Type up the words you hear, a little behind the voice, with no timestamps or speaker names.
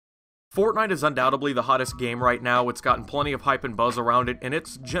Fortnite is undoubtedly the hottest game right now. It's gotten plenty of hype and buzz around it, and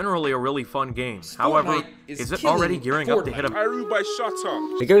it's generally a really fun game. However, is it already gearing up to hit a... Everybody shut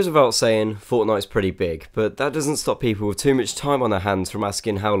up. It goes without saying, Fortnite's pretty big, but that doesn't stop people with too much time on their hands from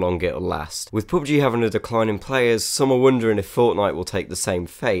asking how long it'll last. With PUBG having a decline in players, some are wondering if Fortnite will take the same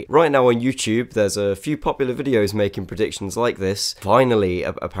fate. Right now on YouTube, there's a few popular videos making predictions like this. Finally,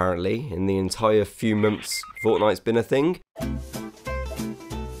 apparently, in the entire few months Fortnite's been a thing.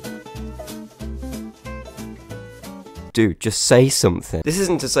 Dude, just say something. This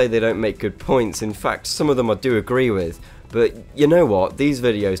isn't to say they don't make good points, in fact some of them I do agree with, but you know what, these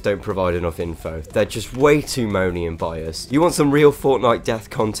videos don't provide enough info. They're just way too moany and biased. You want some real Fortnite death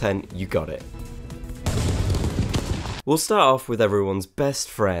content, you got it. We'll start off with everyone's best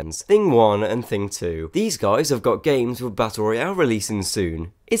friends, Thing 1 and Thing 2. These guys have got games with Battle Royale releasing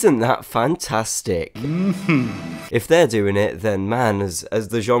soon. Isn't that fantastic? If they're doing it, then man, has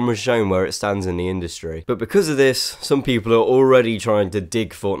the genre's shown where it stands in the industry. But because of this, some people are already trying to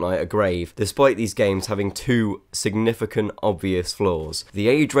dig Fortnite a grave, despite these games having two significant obvious flaws: the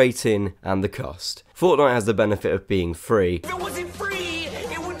age rating and the cost. Fortnite has the benefit of being free. If it wasn't free,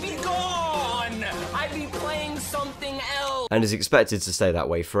 it would be gone! I'd be playing something else! And is expected to stay that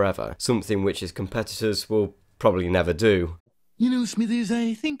way forever, something which its competitors will probably never do. You know, Smithers,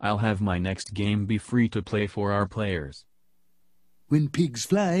 I think I'll have my next game be free to play for our players. when pigs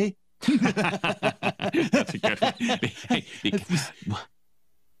fly. That's a good one. Hey,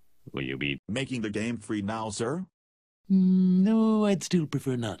 will you be Making the game free now, sir? No, I'd still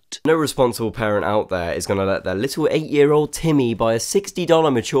prefer not. No responsible parent out there is going to let their little 8-year-old Timmy buy a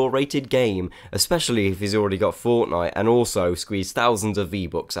 $60 mature rated game, especially if he's already got Fortnite and also squeeze thousands of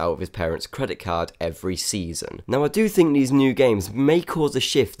V-Bucks out of his parents' credit card every season. Now I do think these new games may cause a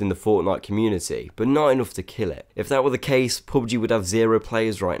shift in the Fortnite community, but not enough to kill it. If that were the case, PUBG would have 0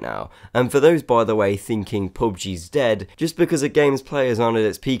 players right now. And for those, by the way, thinking PUBG's dead, just because a game's players aren't at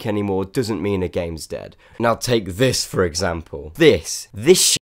its peak anymore doesn't mean a game's dead. Now take this for example. This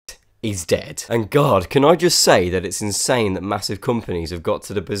shit is dead. And God, can I just say that it's insane that massive companies have got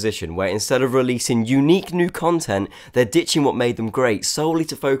to the position where instead of releasing unique new content, they're ditching what made them great solely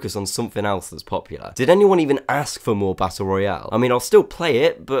to focus on something else that's popular. Did anyone even ask for more Battle Royale? I mean, I'll still play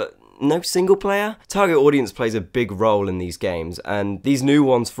it, but no single player? Target audience plays a big role in these games, and these new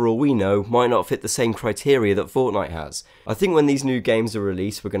ones, for all we know, might not fit the same criteria that Fortnite has. I think when these new games are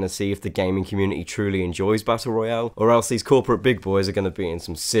released, we're going to see if the gaming community truly enjoys Battle Royale, or else these corporate big boys are going to be in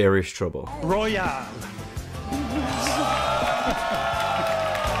some serious trouble. Royale.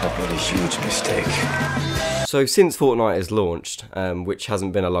 I've made a huge mistake. So since Fortnite has launched, which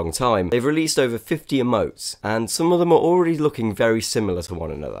hasn't been a long time, they've released over 50 emotes, and some of them are already looking very similar to one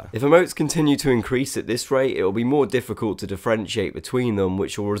another. If emotes continue to increase at this rate, it will be more difficult to differentiate between them,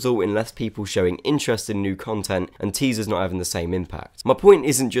 which will result in less people showing interest in new content and teasers not having the same impact. My point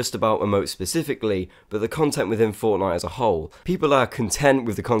isn't just about emotes specifically, but the content within Fortnite as a whole. People are content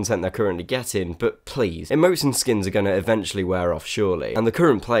with the content they're currently getting, but please, emotes and skins are going to eventually wear off surely, and the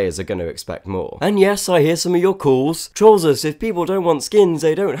current players are going to expect more. And yes, I hear some of your calls. Trollzous, if people don't want skins,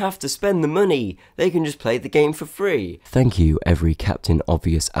 they don't have to spend the money. They can just play the game for free. Thank you, every Captain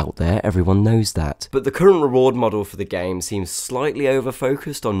Obvious out there, everyone knows that. But the current reward model for the game seems slightly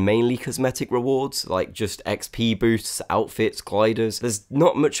over-focused on mainly cosmetic rewards, like just XP boosts, outfits, gliders. There's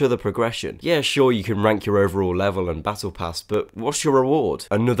not much other progression. Yeah, sure, you can rank your overall level and battle pass, but what's your reward?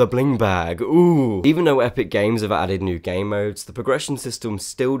 Another bling bag, ooh. Even though Epic Games have added new game modes, the progression system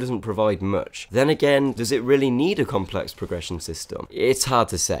still doesn't provide much. Then again, does it really need a complex progression system? It's hard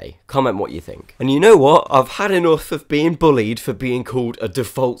to say. Comment what you think. And you know what? I've had enough of being bullied for being called a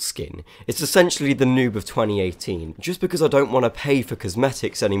default skin. It's essentially the noob of 2018. Just because I don't want to pay for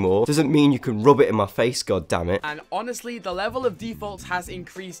cosmetics anymore doesn't mean you can rub it in my face, goddammit. And honestly, the level of defaults has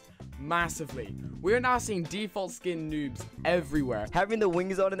increased massively. We're now seeing default skin noobs everywhere. Having the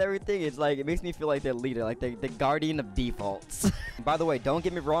wings on and everything, it's like, it makes me feel like the leader, like the guardian of defaults. By the way, don't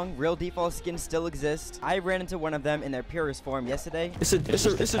get me wrong, real default skins still exist. I ran into one of them in their purest form yesterday. It's a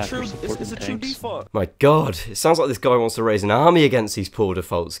true default. My God, it sounds like this guy wants to raise an army against these poor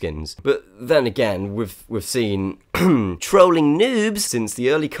default skins. But then again, we've seen trolling noobs since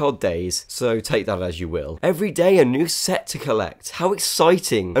the early COD days, so take that as you will. Every day a new set to collect. How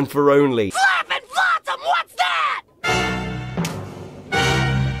exciting! And for only Flap and Flotsam, what's that?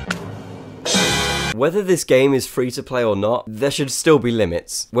 whether this game is free to play or not, there should still be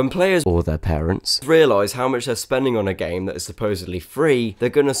limits. When players, or their parents, realise how much they're spending on a game that is supposedly free, they're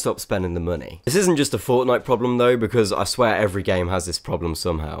gonna stop spending the money. This isn't just a Fortnite problem though, because I swear every game has this problem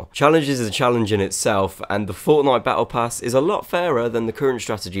somehow. Challenges is a challenge in itself, and the Fortnite Battle Pass is a lot fairer than the current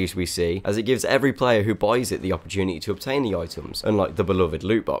strategies we see, as it gives every player who buys it the opportunity to obtain the items, unlike the beloved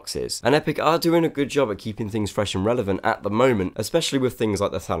loot boxes. And Epic are doing a good job at keeping things fresh and relevant at the moment, especially with things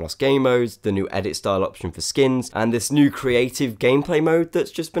like the Thanos game modes, the new edit style option for skins, and this new creative gameplay mode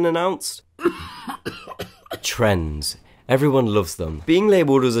that's just been announced. Trends. Everyone loves them. Being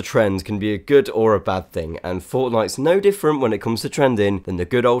labelled as a trend can be a good or a bad thing, and Fortnite's no different when it comes to trending than the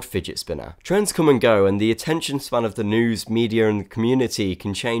good old fidget spinner. Trends come and go, and the attention span of the news, media and the community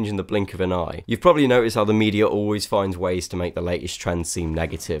can change in the blink of an eye. You've probably noticed how the media always finds ways to make the latest trends seem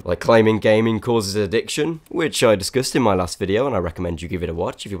negative, like claiming gaming causes addiction, which I discussed in my last video and I recommend you give it a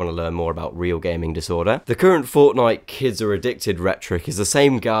watch if you want to learn more about real gaming disorder. The current Fortnite kids are addicted rhetoric is the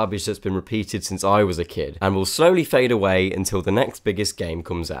same garbage that's been repeated since I was a kid, and will slowly fade away until the next biggest game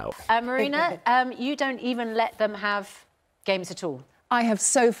comes out. Marina, you don't even let them have games at all. I have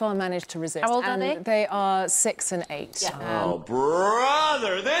so far managed to resist. How old are they? They are 6 and 8. Yeah. Oh,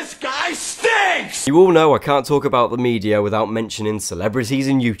 brother, this guy stinks! You all know I can't talk about the media without mentioning celebrities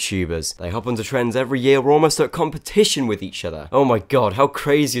and YouTubers. They hop onto trends every year, we're almost at competition with each other. Oh my god, how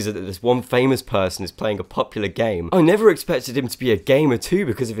crazy is it that this one famous person is playing a popular game? I never expected him to be a gamer too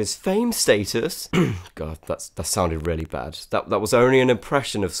because of his fame status. God, that sounded really bad. That was only an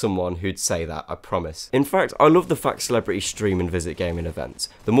impression of someone who'd say that, I promise. In fact, I love the fact celebrities stream and visit gaming events.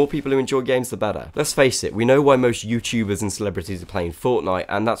 The more people who enjoy games, the better. Let's face it, we know why most YouTubers and celebrities are playing Fortnite,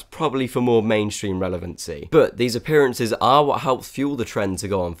 and that's probably for more mainstream relevancy. But these appearances are what helps fuel the trend to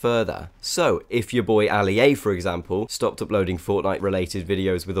go on further. So, if your boy Ali A, for example, stopped uploading Fortnite related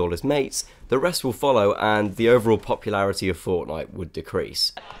videos with all his mates, the rest will follow and the overall popularity of Fortnite would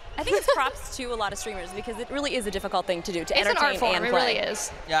decrease. I think it's props to a lot of streamers because it really is a difficult thing to do, to entertain an art form, and it play. really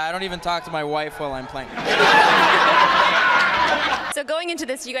is. Yeah, I don't even talk to my wife while I'm playing. So going into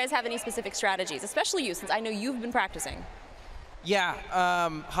this, do you guys have any specific strategies, especially you, since I know you've been practicing? Yeah,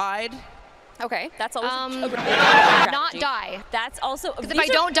 hide. Okay, that's always not die. That's also, because if I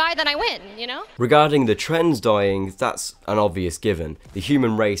don't die, then I win, you know? Regarding the trends dying, that's an obvious given. The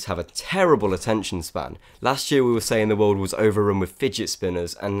human race have a terrible attention span. Last year we were saying the world was overrun with fidget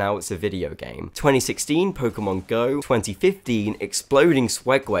spinners, and now it's a video game. 2016, Pokemon Go. 2015, exploding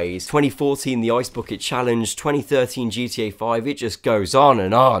Swagways. 2014, the Ice Bucket Challenge. 2013, GTA 5, it just goes on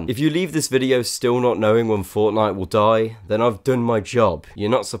and on. If you leave this video still not knowing when Fortnite will die, then I've done my job. You're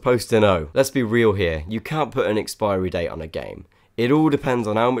not supposed to know. Let's be real here, you can't put an expiry date on a game. It all depends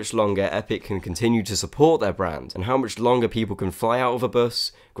on how much longer Epic can continue to support their brand, and how much longer people can fly out of a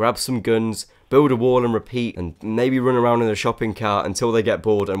bus, grab some guns, build a wall and repeat, and maybe run around in a shopping cart until they get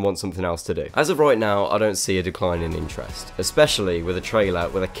bored and want something else to do. As of right now, I don't see a decline in interest, especially with a trailer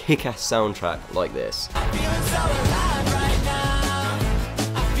with a kick-ass soundtrack like this.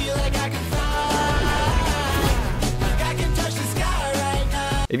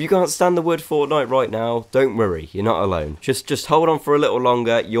 If you can't stand the word Fortnite right now, don't worry, you're not alone. Just hold on for a little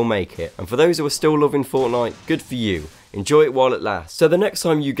longer, you'll make it. And for those who are still loving Fortnite, good for you. Enjoy it while it lasts. So the next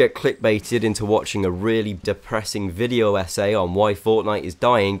time you get clickbaited into watching a really depressing video essay on why Fortnite is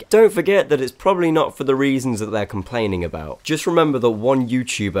dying, don't forget that it's probably not for the reasons that they're complaining about. Just remember that one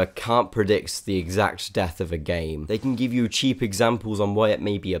YouTuber can't predict the exact death of a game. They can give you cheap examples on why it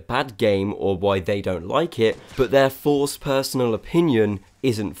may be a bad game or why they don't like it, but their forced personal opinion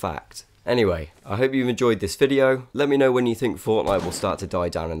isn't fact. Anyway, I hope you've enjoyed this video. Let me know when you think Fortnite will start to die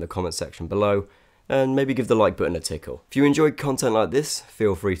down in the comment section below, and maybe give the like button a tickle. If you enjoyed content like this,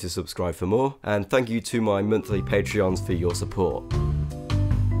 feel free to subscribe for more, and thank you to my monthly Patreons for your support.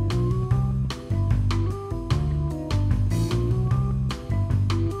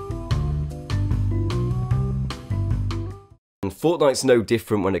 And Fortnite's no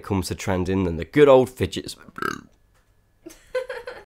different when it comes to trending than the good old fidgets.